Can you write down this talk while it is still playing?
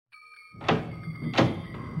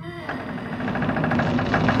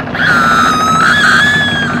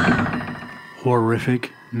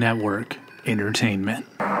Horrific Network Entertainment.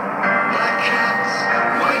 Black cats,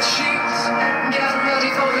 white sheets, get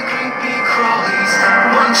ready for the creepy crawlies.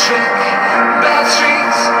 One trick, bad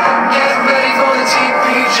streets, get ready for the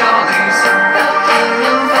teepee jollies.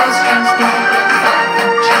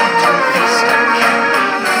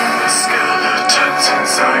 Skeletons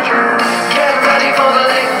inside your room. Get ready for the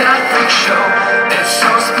late night freak show. It's so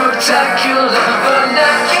spectacular,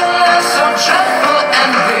 vernacular, so dreadful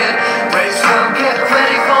and weird. Wait, so get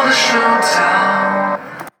ready for the showtime.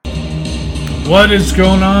 What is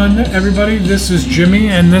going on, everybody? This is Jimmy,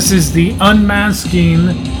 and this is the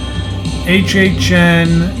Unmasking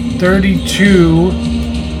HHN 32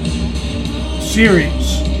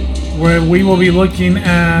 series, where we will be looking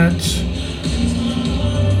at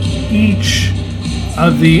each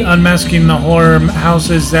of the Unmasking the Horror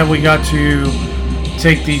houses that we got to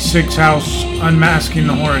take the 6-house Unmasking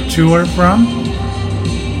the Horror tour from.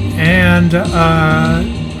 And,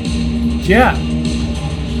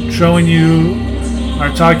 showing you, or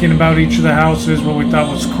talking about each of the houses, what we thought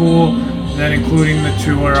was cool, then including the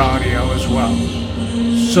tour audio as well.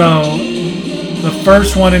 So, the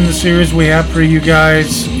first one in the series we have for you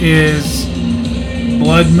guys is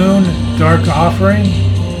Bloodmoon, Dark Offering.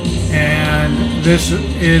 And this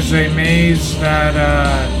is a maze that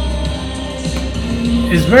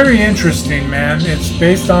is very interesting, man. It's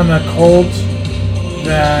based on a cult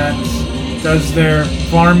that does their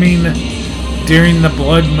farming during the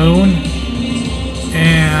blood moon,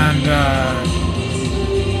 and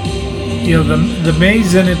the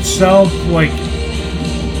maze in itself, like,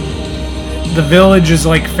 the village is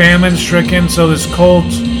like famine stricken, so this cult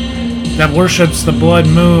that worships the blood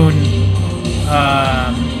moon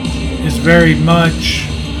is very much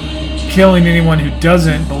killing anyone who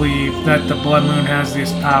doesn't believe that the blood moon has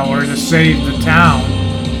this power to save the town.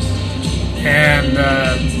 And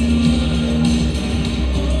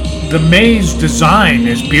the maze design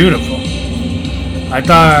is beautiful. I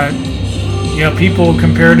thought, people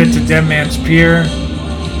compared it to Dead Man's Pier.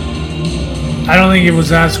 I don't think it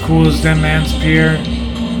was as cool as Dead Man's Pier.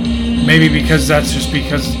 Maybe because that's just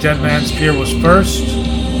because Dead Man's Pier was first.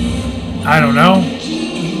 I don't know.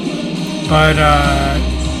 But,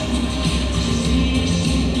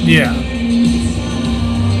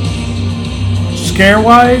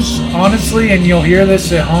 Scare-wise, honestly, and you'll hear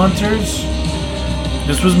this at Haunters,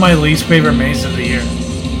 this was my least favorite maze of the year.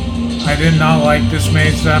 I did not like this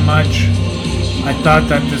maze that much. I thought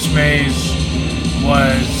that this maze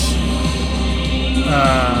was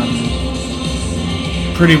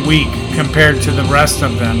pretty weak compared to the rest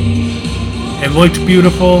of them. It looked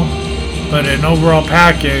beautiful, but an overall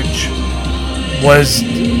package was,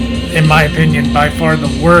 in my opinion, by far the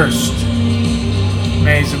worst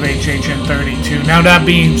maze of HHN 32. Now, that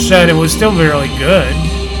being said, it was still really good.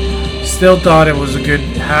 Still thought it was a good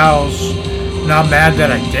house. Not mad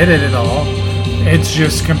that I did it at all. It's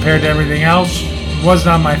just, compared to everything else, was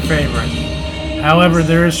not my favorite. However,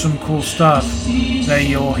 there is some cool stuff that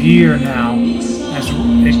you'll hear now as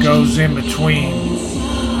it goes in between,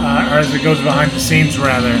 or as it goes behind the scenes,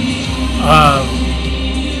 rather, of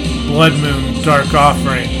Bloodmoon, Dark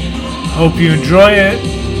Offering. Hope you enjoy it.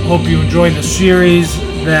 Hope you enjoy the series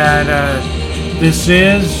that this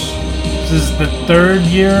is. This is the third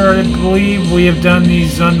year, I believe, we have done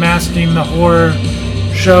these Unmasking the Horror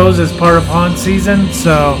shows as part of Haunt season.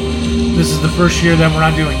 So this is the first year that we're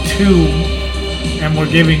not doing two, and we're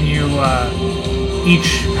giving you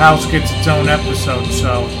each house gets its own episode.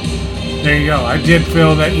 So there you go. I did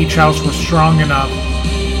feel that each house was strong enough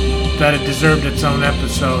that it deserved its own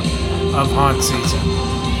episode of Haunt season.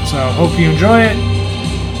 So hope you enjoy it.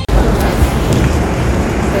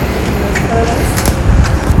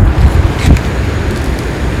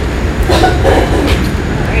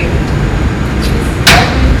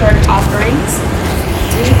 Dark Offerings.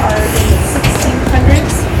 We are in the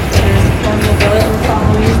 1600s. There's a colonial villa we're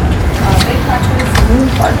following. They practice moon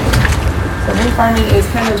farming. So moon farming is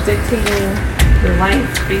kind of dictating your life,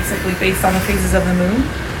 basically based on the phases of the moon.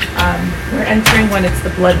 We're entering when it's the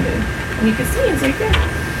blood moon. And you can see it's right there.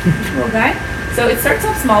 Little guy. So it starts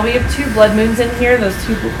off small. We have 2 blood moons in here, those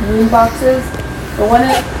 2 moon boxes. The one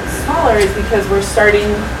that's smaller is because we're starting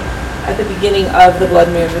at the beginning of the blood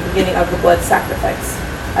moon, the beginning of the blood sacrifice.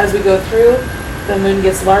 As we go through, the moon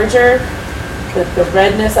gets larger, the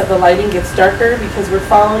redness of the lighting gets darker because we're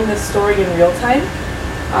following this story in real time.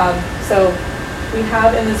 So we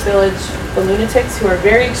have in this village the lunatics who are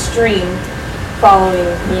very extreme following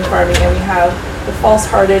moon farming, and we have the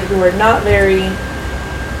false-hearted who are not very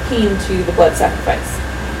keen to the blood sacrifice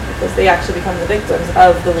because they actually become the victims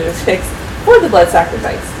of the lunatics for the blood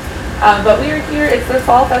sacrifice. But we are here. It's the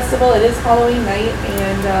fall festival. It is Halloween night,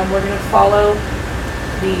 and we're going to follow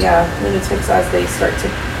the lunatics as they start to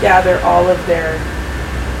gather all of their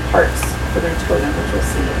parts for their totem, which we'll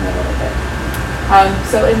see in a little bit.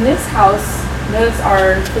 So in this house, notice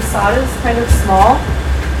our facade is kind of small.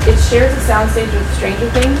 It shares a soundstage with Stranger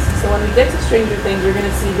Things. So when we get to Stranger Things, you're going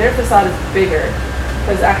to see their facade is bigger.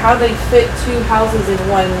 Because how they fit two houses in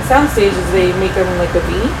one soundstage is they make them like a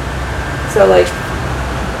V. So like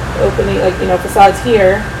opening, like, you know, facade's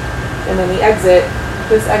here, and then the exit,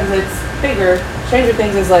 this exit's bigger. Stranger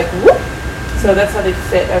Things is like, whoop! So that's how they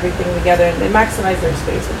fit everything together, and they maximize their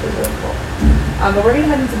space, which is really cool. But we're going to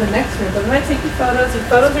head into the next room. But I'm going to take you photos. Your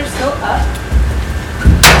photos are still up.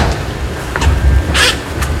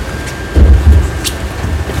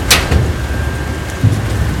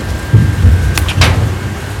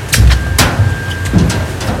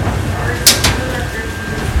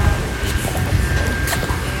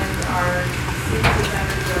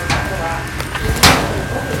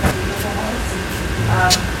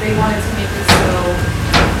 They wanted to make it so you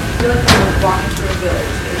feel like you're walking through a village.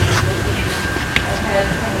 They're looking ahead,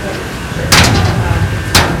 kind of like a picture.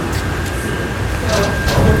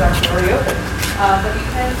 But you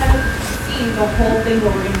can kind of see the whole thing that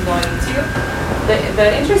we're going to be going into. The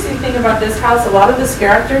interesting thing about this house, a lot of these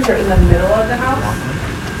characters are in the middle of the house.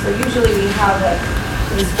 So usually we have like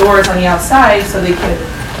these doors on the outside so they can,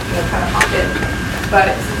 you know, kind of hop in. But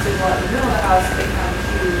since they go out in the middle of the house, they have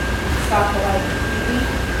to stop the light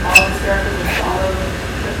completely. All the characters will follow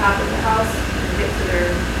the path of the house and get to their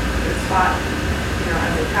spot, you know,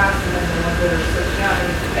 as they pass, and then the ones that are searching out and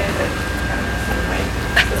exit kind of the same way.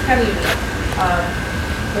 So it's kind of unique.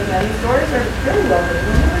 But yeah, these doors are very welcoming.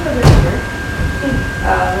 We're going to over here.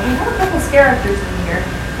 We have a couple scare actors in here.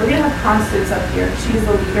 We're going to have Constance up here. She's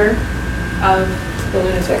the leader of the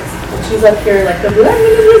lunatics. And she's up here like,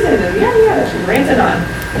 yeah, she's ranting on.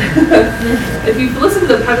 If you've listened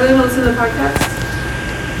to have you ever listened to the podcast?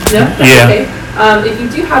 No? Yeah. Okay. If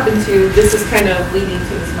you do happen to, this is kind of leading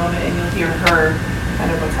to this moment, and you'll hear her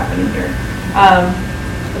kind of what's happening here.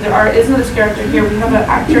 But there is another character here. We have an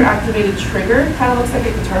actor-activated trigger. Kind of looks like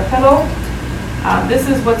a guitar pedal. This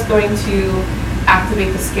is what's going to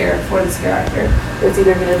activate the scare for the scare actor. It's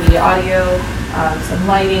either going to be audio, some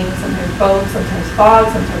lighting, sometimes both, sometimes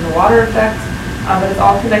fog, sometimes a water effect, but it's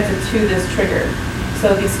all connected to this trigger.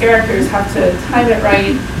 So these scare actors have to time it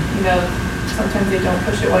right, you know. Sometimes they don't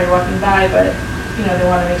push it while you're walking by, but you know, they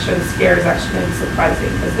want to make sure the scare is actually going to be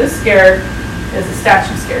surprising. Because this scare is a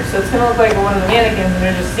statue scare, so it's going to look like one of the mannequins, and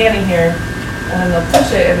they're just standing here, and then they'll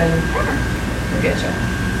push it, and then they'll get you.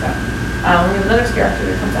 So we have another scare actor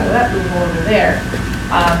that comes out of that blue hole over there.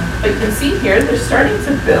 But you can see here they're starting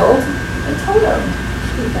to build a totem.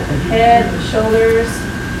 We've got the head, the shoulders,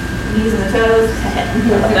 knees, and the toes. I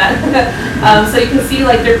love that. So you can see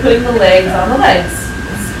like they're putting the legs on the legs.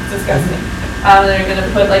 It's disgusting. They're going to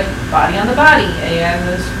put like body on the body, and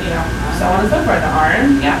this, you know, so on and so forth. The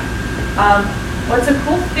arm, yeah. What's a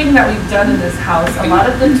cool thing that we've done in this house? A lot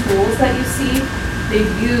of the tools that you see,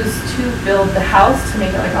 they've used to build the house to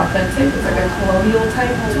make it like authentic. It's like a colonial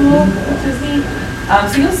type tool, which is neat.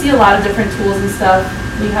 So you'll see a lot of different tools and stuff.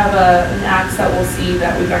 We have an axe that we'll see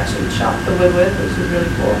that we've actually chopped the wood with, which is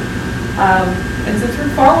really cool. And since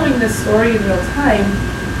we're following this story in real time,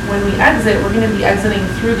 when we exit, we're going to be exiting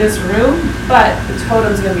through this room, but the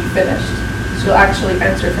totem's going to be finished. So you'll actually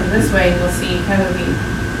enter from this way, and you'll see kind of the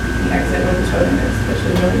exit where the totem is, which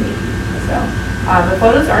is really neat. So the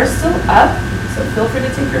photos are still up, so feel free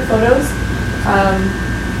to take your photos.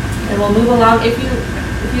 And we'll move along. If you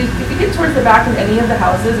get towards the back of any of the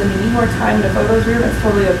houses and you need more time in a photos room, it's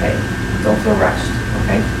totally okay. Don't feel rushed,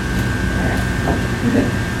 okay? All right.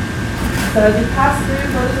 So as you pass through,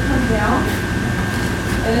 photos come down.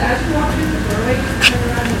 And as you walk through the doorway, you can turn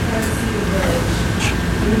around and kind of see the village.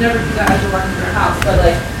 You would never do that as you're walking through a house, but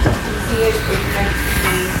like you can see it next to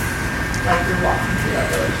you, like you're walking through that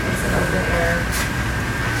village. It's an open air.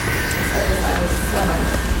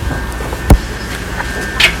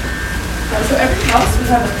 So every house we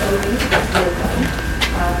have a code name that's really fun.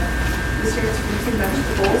 This year it's fruits and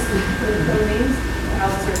vegetables, so you can put in code names. The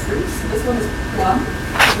houses are fruits. This one is plum,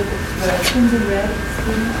 with the crimson red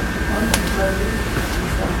skin of the plum and rosy.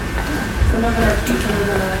 Some of them are cute, some of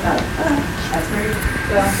them are like, that's great.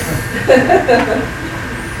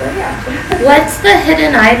 So yeah. What's the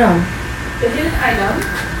hidden item? The hidden item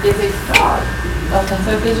is a frog. Okay,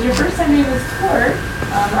 so if this is your first time doing this tour,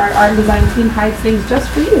 our art and design team hides things just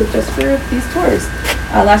for you, just for these tours.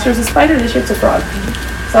 Last year was a spider, this year it's a frog.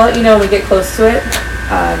 So I'll let you know when we get close to it,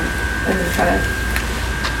 and then kind of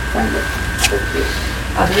find it. So cute.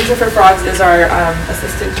 The reason for frogs is our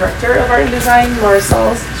assistant director of art and design, Laura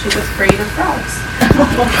Sauls. She's afraid of frogs.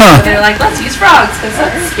 So they're like, let's use frogs because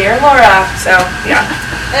let's scare Laura. So yeah,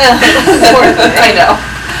 I know.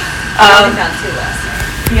 We found two last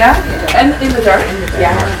night. Yeah, and in the dark.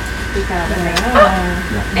 Yeah. We found them.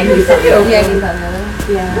 And you too. Yeah, we found another one.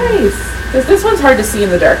 Yeah. Nice. Because this one's hard to see in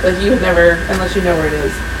the dark. Like you would never, unless you know where it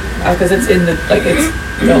is, because it's in the it's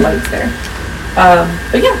no lights there.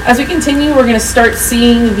 But yeah, as we continue, we're going to start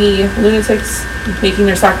seeing the lunatics making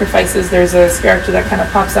their sacrifices. There's a character that kind of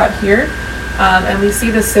pops out here, and we see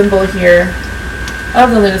the symbol here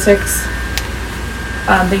of the lunatics.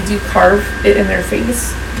 They do carve it in their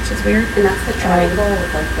face, which is weird. And that's the triangle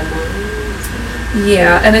with like the mountains.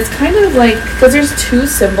 Yeah, and it's kind of like, because there's two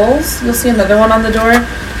symbols, you'll see another one on the door.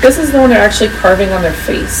 This is the one they're actually carving on their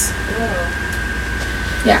face.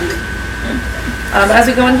 Yeah. As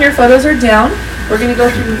we go in here, photos are down. We're going to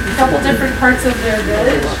go through a couple different parts of their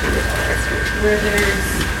village where there's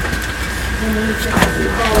the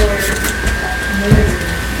lunatic followers, and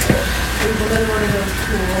there's one of those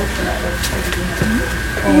tools that looks like you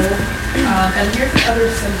have. And here's the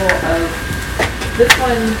other symbol of this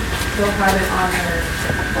one. They'll have it on their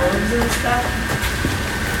clothes and stuff.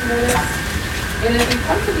 Notice. And if you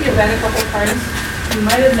come to the event a couple times, you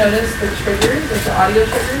might have noticed the triggers, like the audio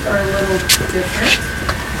triggers, are a little different.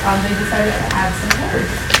 They decided to add some words.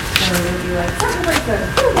 So it would be like, sacrifice them,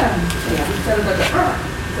 kill them, instead of like a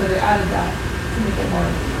So they added that to make it more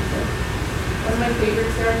immersive. One of my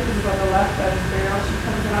favorite characters is on the left, that is Meryl. She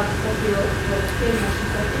comes out to the little kid and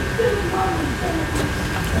she's like, kill them, mom,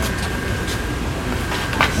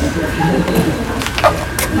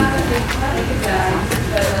 not a good guy,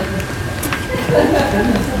 but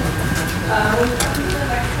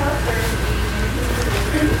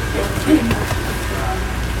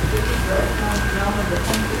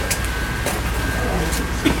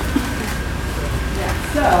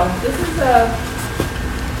so this is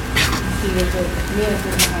see there's a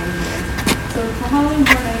mannequin behind here. So for Halloween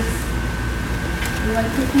Horror Nights,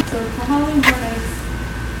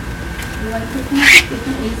 we like picking up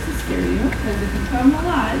different ways to scare you, because if you come a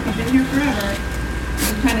lot, if you've been here forever,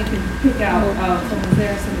 you kind of can pick out, someone's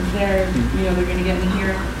there, they're going to get in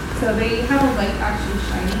here. So they have a light actually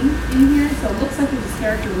shining in here, so it looks like there's a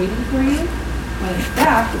character waiting for you. When in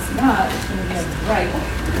fact, it's not, it's going to be on the right.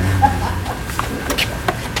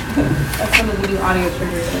 That's some of the new audio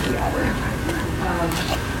triggers that we added.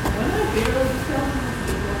 One of the favorite little details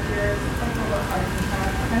is here, something about hearts and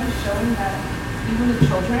stuff, kind of showing that even the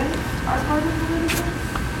children are part of the religion.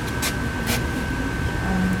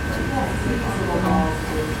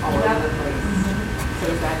 All over the place. So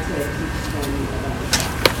is that to teach them about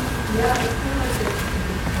Yeah, it's kind of like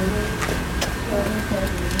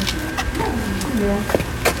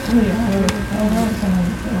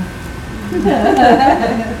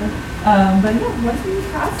but yeah, once we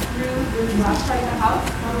pass through this last side of the house,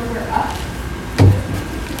 when we're up,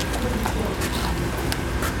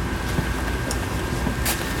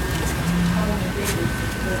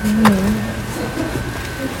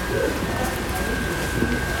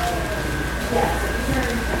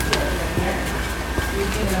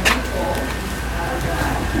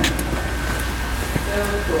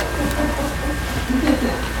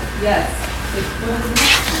 yes.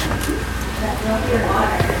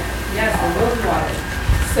 Yes, the rose water.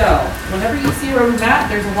 So, whenever you see a rose mat,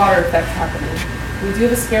 there's a water effect happening. We do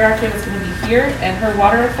have a scare actor that's going to be here, and her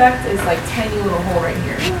water effect is like tiny little hole right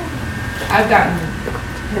here. I've gotten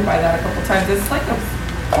hit by that a couple times. It's like a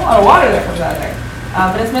whole lot of water that comes out of there.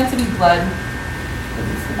 But it's meant to be blood.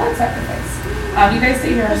 It's the blood sacrifice. You guys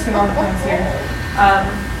stay here, I'm just going to go on the plans here.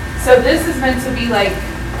 So this is meant to be like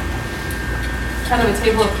kind of a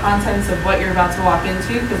table of contents of what you're about to walk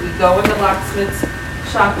into, because we go in the blacksmith's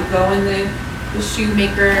shop, we go in the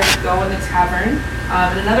shoemaker, we go in the tavern.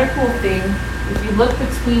 And another cool thing, if you look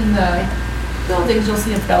between the buildings, you'll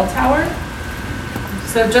see a bell tower.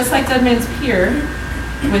 So just like Dead Man's Pier,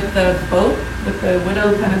 with the boat, with the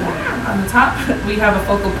widow kind of on the top, we have a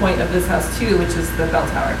focal point of this house too, which is the bell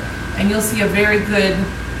tower. And you'll see a very good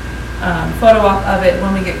photo op of it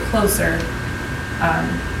when we get closer.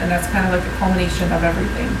 And that's kind of like the culmination of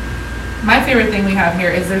everything. My favorite thing we have here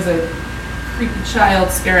is there's a creepy child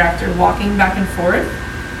scare actor walking back and forth.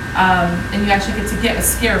 And you actually get to get a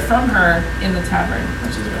scare from her in the tavern,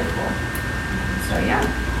 which is really cool. So yeah.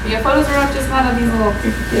 Photos are up, just not of these little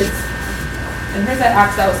creepy kids. And here's that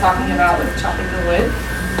axe I was talking about with chopping the wood.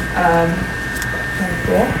 Kind of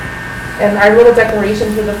cool. And our little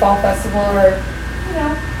decorations for the fall festival are,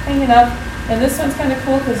 hanging up. And this one's kind of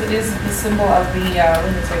cool because it is the symbol of the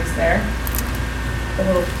lunatics there. The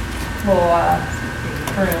little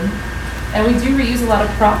room. And we do reuse a lot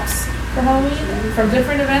of props for Halloween from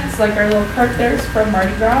different events, like our little cart there's from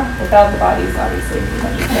Mardi Gras, without the bodies, obviously,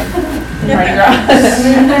 because it's from Mardi Gras.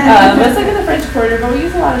 But it's like in the French Quarter, but we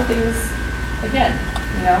use a lot of things, again,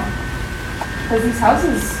 you know, because these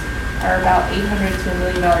houses are about $800 to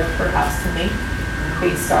 $1 million per house to make,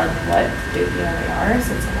 based on what they are,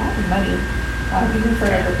 so it's a lot of money, even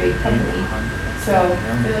for like a big company. So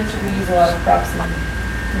they like to reuse a lot of props and,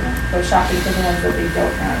 you know, go shopping for the ones that they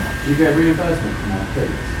don't have. Do you get reimbursement from that,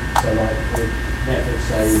 please? So like, with Netflix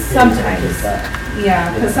say, Sometimes.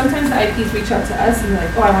 Yeah, because sometimes the IPs reach out to us and they're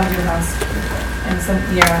like, oh, I want to do a house. And so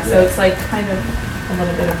it's like kind of a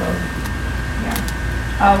little bit of both. Yeah.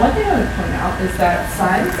 One thing I would point out is that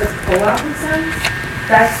signs, that's pull-out signs,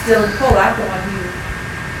 that's still pull-out, the one who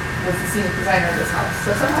was the scenic designer of this house.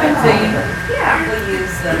 So sometimes We'll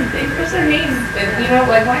use them. they use their names, and you know,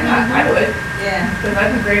 like, why not? I would. Yeah. Because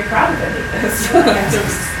I'd be very proud of any of this.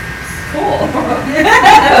 It's cool.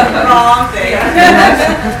 Wrong thing.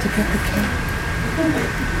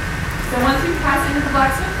 So once you pass into the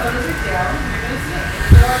blacksmith, photos are down. You're going to see it.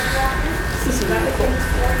 This is really cool.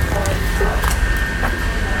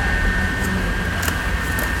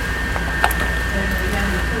 And again,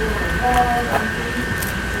 the pool and walls on these.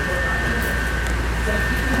 So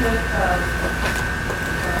keeping with everything really will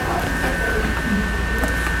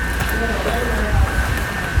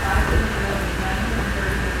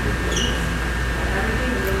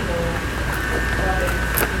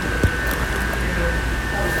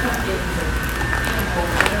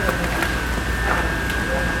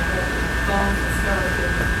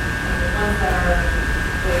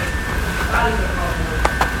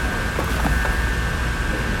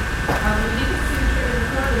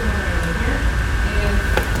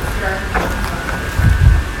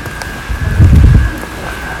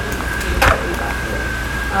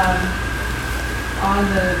on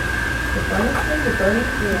the burning thing, the burning,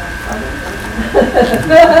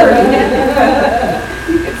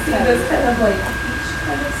 you can see this kind of like peach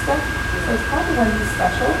kind of stuff. So it's called the Wendy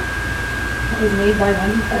Special. It was made by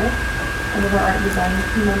Wendy Bennett, one of our art design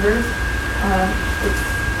team members. It's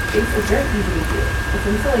very easy to do. It's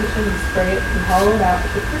insulation, you spray it and hollow it out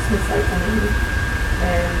with the Christmas lights underneath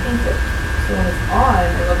and paint it. So when it's on,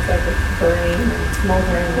 it looks like it's burning and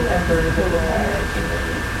smoldering with embers everywhere.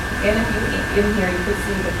 And if you eat in here, you can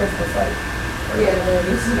see the Christmas light. Yeah,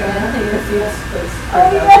 you can see this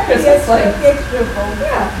Christmas light. Extra bulb.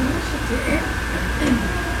 Yeah, you should do it.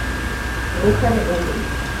 Look at it, Wendy.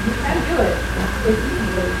 You can do it. It's easy,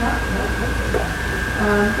 but it's not.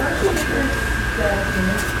 First, you first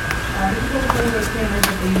these little photo cameras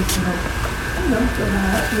that they use to help. I don't know, they're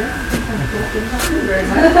not up here. Sometimes they don't do very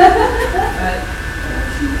much. But,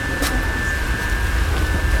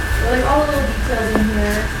 so like all the little details in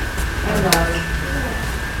here. I love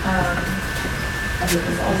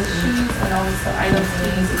all the sheets and all the items and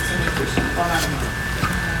things. It's so much sheet going on.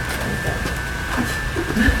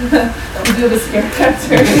 We do have a scare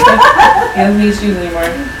factor. And these shoes anymore.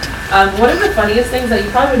 One of the funniest things that you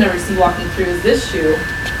probably would never see walking through is this shoe.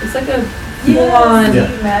 It's like a full-on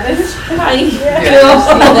tiny heel.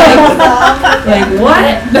 Like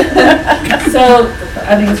what? So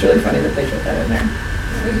I think it's really funny that they put that in there.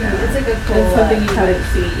 It's like a cool. It's something you wouldn't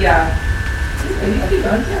see, yeah. And you keep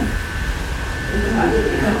going, yeah.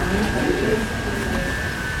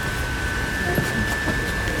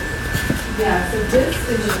 Yeah, so this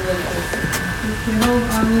is really cool. You can hold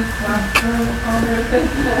on this last on there.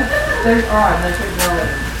 They're on, they're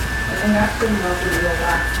glowing. And they actually melted real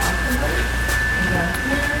wax onto them.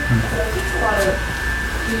 So it takes a lot of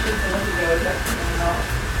patience and look ago to get them out.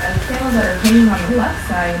 And the candles that are hanging on the left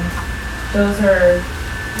side, those were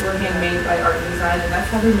handmade by art and design, and that's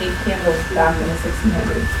how they made candles back in the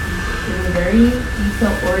 1600s. They were very detail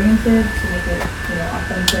oriented to make it,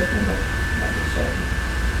 authentic and look like it should.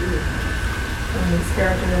 And these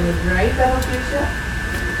characters on the right, that'll get you.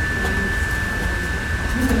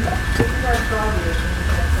 This is our froggy.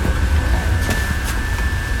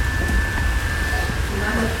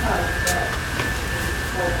 Not much fun, but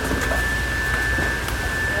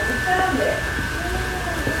and we found it.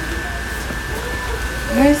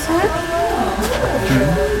 Where is it?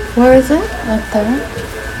 Where is it? Up there?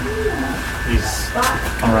 He's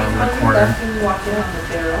around the corner. Left when you walk in on the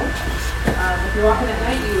barrel. If you're walking at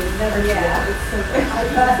night, you would never see it. It's so great.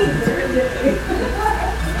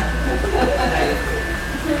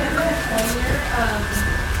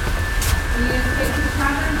 You take the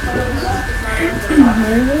pattern, photo the left, it's right on the top.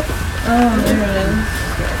 Where is it? Oh, there it is.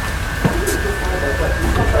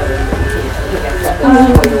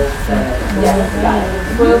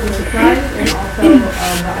 Both surprise and also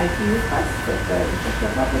the IP request with the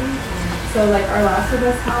intellectual property. So like our Last of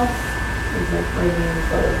Us house is like bringing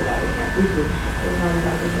photos of that in here. There's not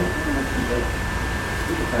enough of it.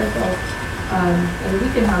 And the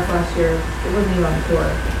Weekend House last year, it wasn't even on the tour.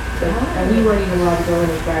 So, and we weren't even allowed to go in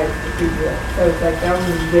as guys to preview it. So it's like, that was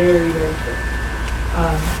very, very strict.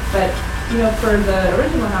 But, you know, for the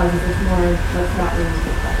original houses, it's more, let's not ruin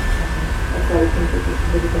the fun. That's why we think it's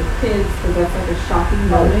really good for kids, because that's like a shocking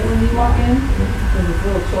moment when you walk in, because it's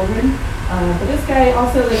little children. But this guy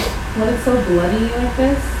also, like, when it's so bloody like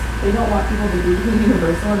this, they don't want people to do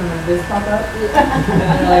Universal and then like this pop up. And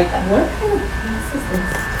they're like, what kind of house is this?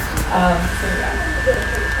 So yeah.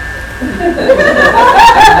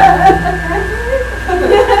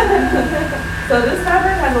 So this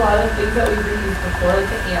fabric has a lot of things that we've reused before, like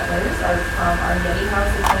the antlers are from our Yeti house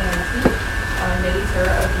in 2019. Yeti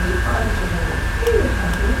Terra of Yukon, which is one of my favorite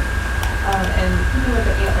companies. And even with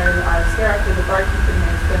the antlers are scarafted, the barkeep in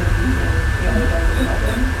there is going to be using antlers as a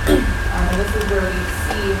weapon. And this is where we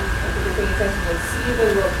see, if you're paying attention, we'll see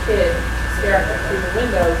the little kid stare up through the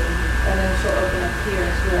windows, and then she'll open up here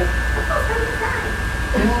and she'll be like, oh, I'm crying.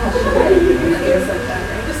 It's like that,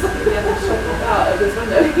 right? Just like the other she'll pop out of this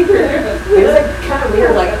window here. It was like kind of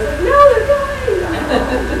weird, like, I was like, no, they're going!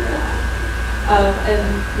 And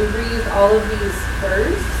we reused all of these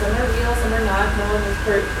furs. Some are real, some are not. No one was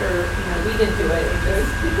hurt, or, you know, we didn't do it. It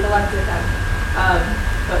just, we collected them.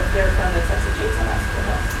 But they're from the Texas Chainsaw Massacre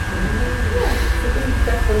house. Yeah,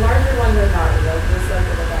 the larger ones are not real. This is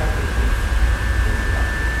the bad pieces.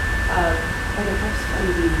 Are the cups from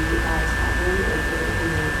the tavern or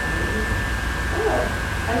in the Oh,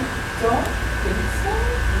 I don't think so.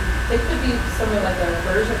 It could be some of like a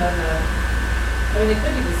version of the. I mean, it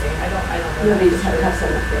could be the same. I don't know. No, they just have cups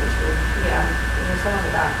on the fridge. Yeah, and there's some on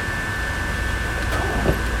the back.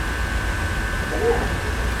 Oh. But yeah.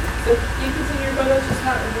 So you continue your photos, just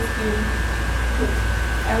not in this view.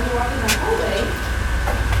 As you're walking the hallway,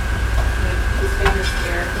 this figure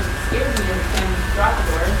scare, because it scares me every time you drop the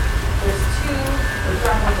door. There's two, or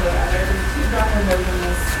drop window rather, there's two drop windows in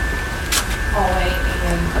this hallway,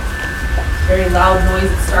 and very loud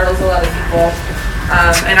noise, it startles a lot of people.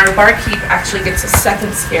 And our barkeep actually gets a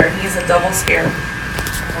second scare. He has a double scare.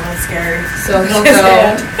 Oh, that's scary. So he'll go,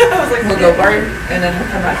 he'll go bark, and then he'll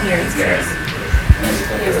come out here and scare us.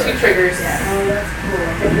 He has two triggers. Yeah. Oh, that's cool.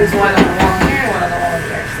 There's one on the wall here and one on the wall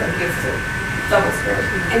here. So he gets a double scare.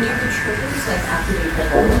 And you can triggers like after you put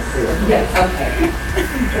bonus? Yes. Okay.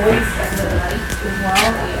 Voice and the light as well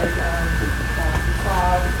as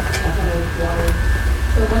fog, water.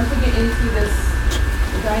 So once we get into this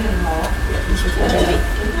dining hall,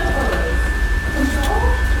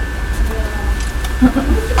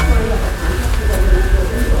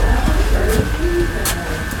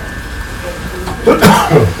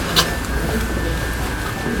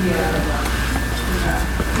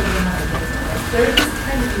 there's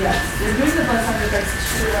kind of, yes, they're doing the blood sacrifice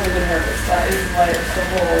to one of the nervous. That is what the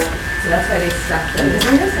whole, So that's why they stuck them.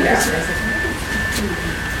 yeah.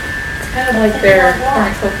 Kind of like their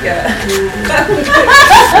cornucopia.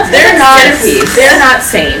 They're not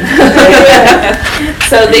sane.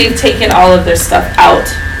 So they've taken all of their stuff out,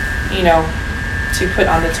 you know, to put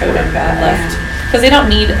on the totem and left. Because they don't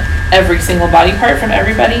need every single body part from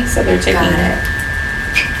everybody, so they're taking Got it.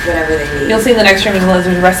 Whatever they need. You'll see in the next room there's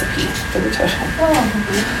a recipe for the totem.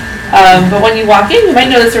 But when you walk in, you might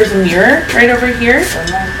notice there's a mirror right over here.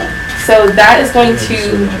 So that is going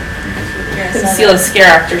to conceal a scare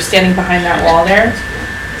actor standing behind that wall there.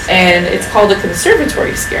 And it's called a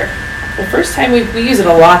conservatory scare. The first time we use it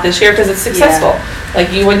a lot this year because it's successful. Like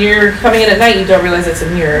when you're coming in at night, you don't realize it's a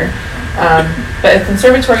mirror. But a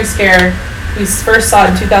conservatory scare, we first saw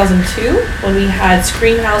it in 2002 when we had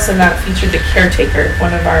Scream House, and that featured the Caretaker,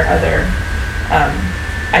 one of our other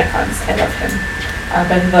icons. I love him.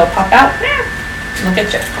 But they'll pop out and look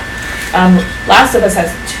at you. Last of Us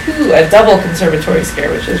has a double conservatory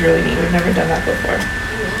scare, which is really neat. We've never done that before.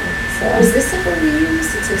 So. Was this ever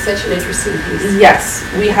reused? It's like such an interesting piece. Yes,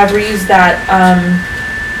 we have reused that.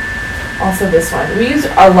 Also this one. We used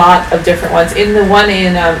a lot of different ones. In the one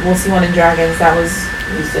in, we'll see one in Dragons, that was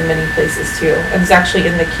used in many places too. It was actually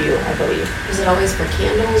in the queue, I believe. Was it always for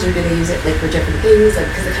candles, or do they use it like for different things? Like,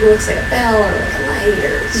 because it kind of looks like a bell or like a light,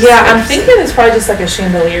 or. Yeah, I'm thinking it's probably just like a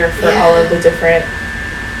chandelier for all of the different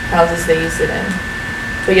houses they use it in.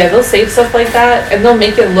 But yeah, they'll save stuff like that, and they'll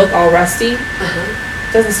make it look all rusty.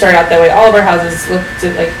 It doesn't start out that way. All of our houses look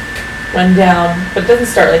like run down, but it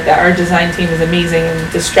doesn't start like that. Our design team is amazing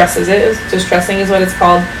and distresses it. Distressing is what it's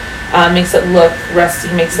called. Makes it look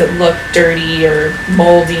rusty, makes it look dirty or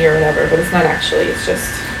moldy or whatever, but it's not actually. It's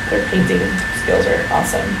just their painting skills are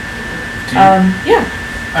awesome. Yeah.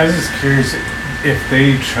 I was just curious if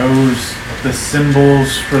they chose the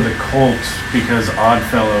symbols for the cult because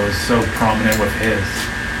Oddfellow is so prominent with his.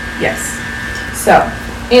 Yes. So,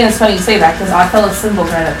 and it's funny you say that because Oddfellow's symbol's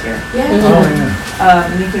right up here. Yeah. Oh, yeah.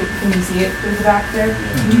 And can you see it through the back there?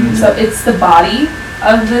 So it's the body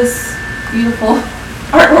of this beautiful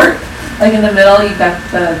artwork. Like in the middle, you've got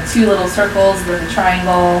the two little circles, then the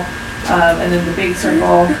triangle, and then the big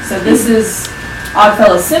circle. So this is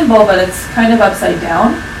Oddfellow's symbol, but it's kind of upside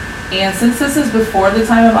down. And since this is before the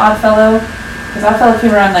time of Oddfellow, because Oddfellow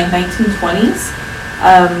came around like 1920s,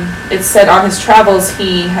 it said on his travels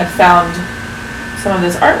he had found some of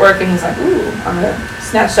this artwork and he's like, ooh, I'm going to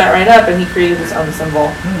snatch that right up, and he created his own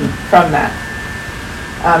symbol from that.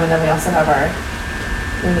 And then we also have our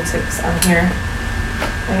lunatics on here.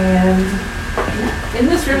 And in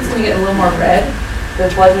this room it's going to get a little more red. The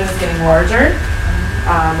Bloodmoon is getting larger,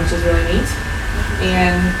 which is really neat.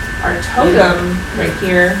 And our totem right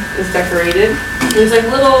here is decorated. There's like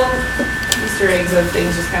little Easter eggs of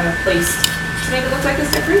things just kind of placed to make it look like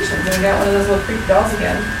it's decorations. And we got one of those little creepy dolls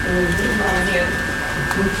again.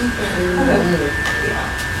 Yeah.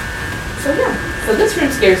 So yeah. So this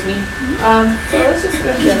room scares me. So let's just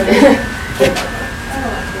go together.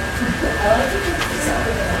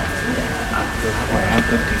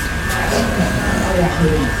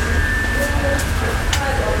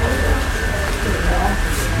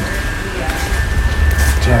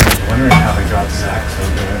 Jen, I was wondering how they got Zach so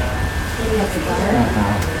good.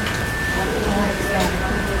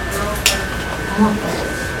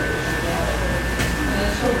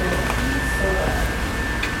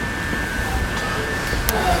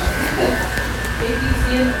 If you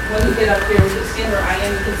stand, when you get up here, when you stand where I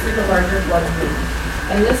am, you can see the larger Bloodmoon.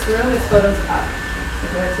 And this room is photos up.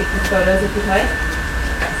 If you want to take some photos if you'd like.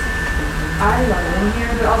 I love it in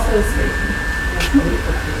here, but also it's great.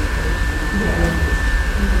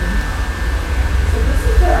 So this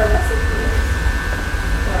is what our recipe is.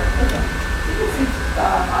 For our cooking. You can see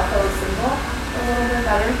Oddfellow's symbol a little bit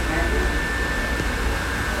better here.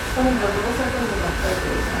 Some of the little circles are not so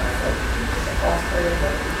good.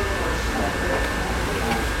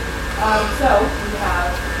 So we have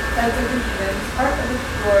heads of the demons, heart of the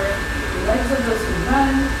Lord, the legs of those who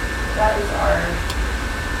run. That is our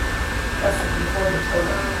recipe for the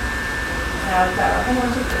totem. Now we've got a whole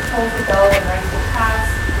bunch of controls to go and rites will pass,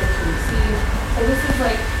 which we receive. So this is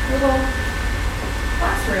like a little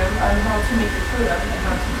classroom on how to make your totem and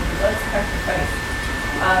how to do the blood sacrifice.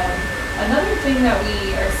 Another thing that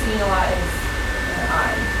we are seeing a lot is an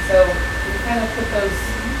eye. So we kind of put those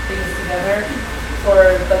things together for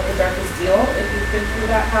like the darkest deal. If you've been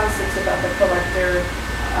through that house, it's about the collector,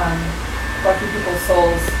 collecting people's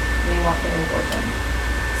souls when they walk in with fortune.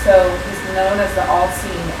 So he's known as the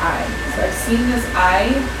all-seeing eye. So I've seen this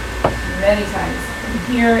eye many times. And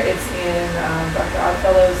here it's in Dr.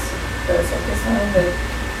 Oddfellow's the circus one, the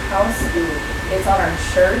house. It's on our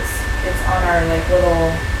shirts. It's on our like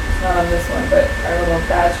little, it's not on this one, but our little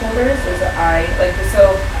badge holders. There's an eye. Like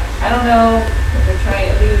so. I don't know if they're trying,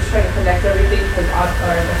 I think they're just trying to connect everything because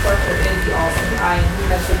Oddfellow, the collector is the all-seeing eye and he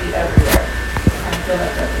has to be everywhere. I feel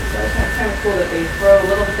like that. So it's kind of cool that they throw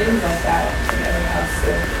little things like that in every house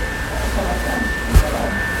to come up them.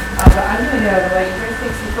 But I'm going to get out of the way. You guys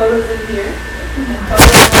take some photos in here. And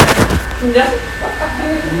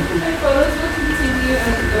photos will continue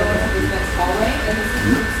as we go into this next hallway. And this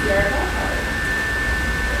is the CR tower.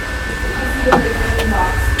 You can see the big green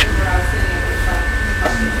box where I was standing at the front.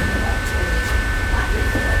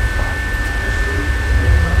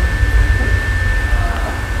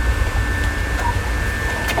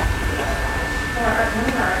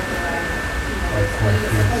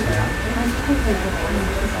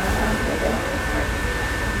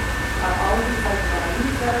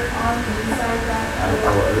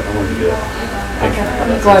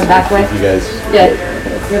 Going back way? You guys. Yeah,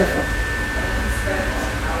 it's beautiful.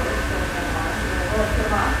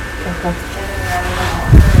 Okay.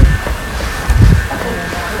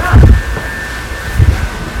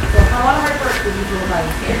 So a lot of hard work for these little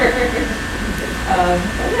guys here.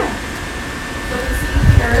 But yeah. So we see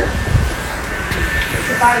here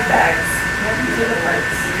the body bags. These are the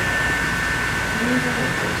parts.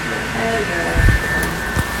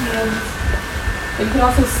 And you can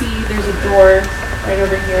also see there's a door right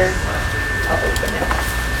over here. I'll open it.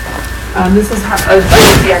 This is how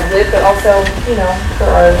obviously our lid, but also, you know, for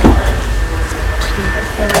our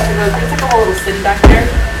there's like a whole little city back there,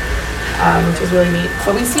 which is really neat.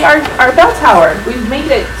 But we see our bell tower. We've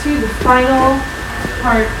made it to the final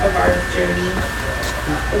part of our journey.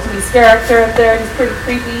 There's gonna be scare actor up there. He's pretty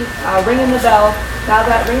creepy. Ringing the bell. Now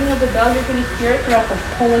that ringing of the bell, you're gonna hear it throughout the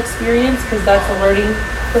whole experience because that's alerting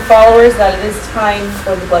the followers that it is time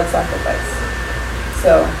for the blood sacrifice.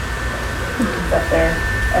 So it's up there,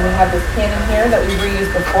 and we have this cannon here that we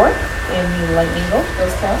reused before in the lightning bolt.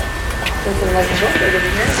 Those count. Those are the lightning bolt. They're over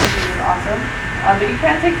here. This is awesome. But you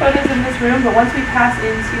can take photos in this room. But once we pass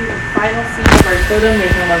into the final scene of our totem,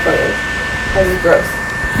 there's no more photos. That is gross.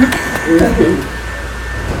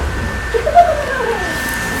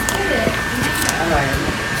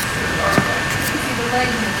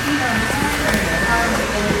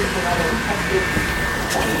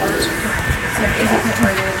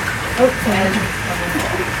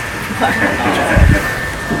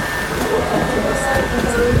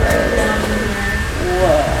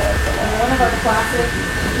 One of our classic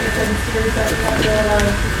series that we have going on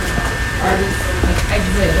are these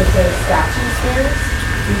exit with the statue stairs.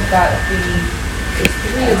 We've got there's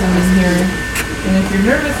 3 of them in here. And if you're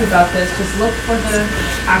nervous about this, just look for the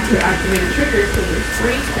activated triggers because there's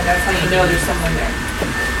 3, and that's how you know there's someone there.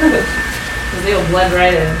 Because they will blend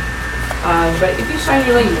right in. But if you shine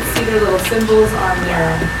your light, you can see their little symbols on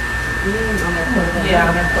their clothing. Yeah,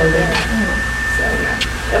 on their clothing. So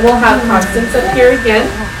yeah. And we'll have Constance up here again.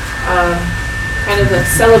 Kind of like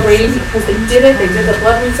celebrating because they did it. They did the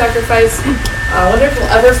Bloodmoon sacrifice. I wonder if we'll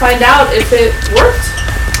ever find out if it worked.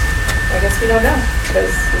 I guess we don't know because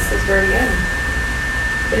this is where we end.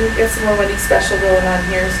 Then we get some more Wendy special going on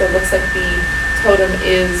here. So it looks like the totem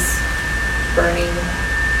is burning.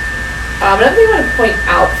 Another thing I want to point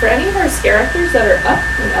out, for any of our scare actors that are up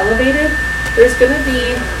and elevated, there's going to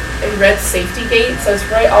be a red safety gate. So it's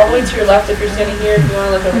right all the way to your left if you're standing here. If you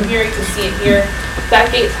want to look over here, you can see it here. That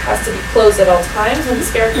gate has to be closed at all times when the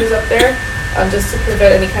scare actor's up there, just to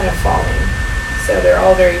prevent any kind of falling. So they're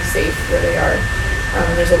all very safe where they are.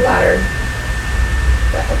 There's a ladder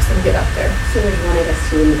that helps them get up there. So what you wanted us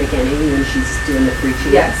to in the beginning when she's doing the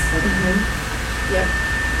preaching? Yes. Yep.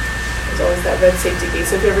 There's always that red safety gate.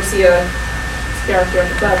 So if you ever see a scare actor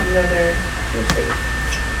up above, you know they're safe.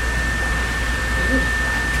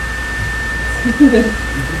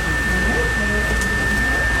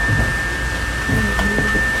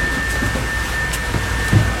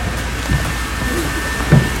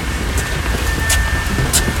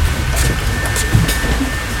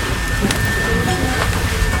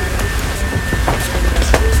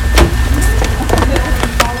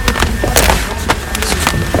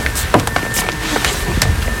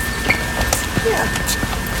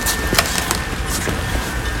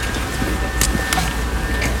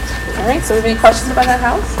 Alright, so we have any questions about that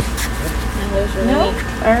house? That was really No? neat.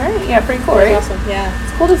 Alright, yeah, pretty cool, right? Awesome, yeah.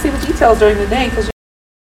 It's cool to see the details during the day because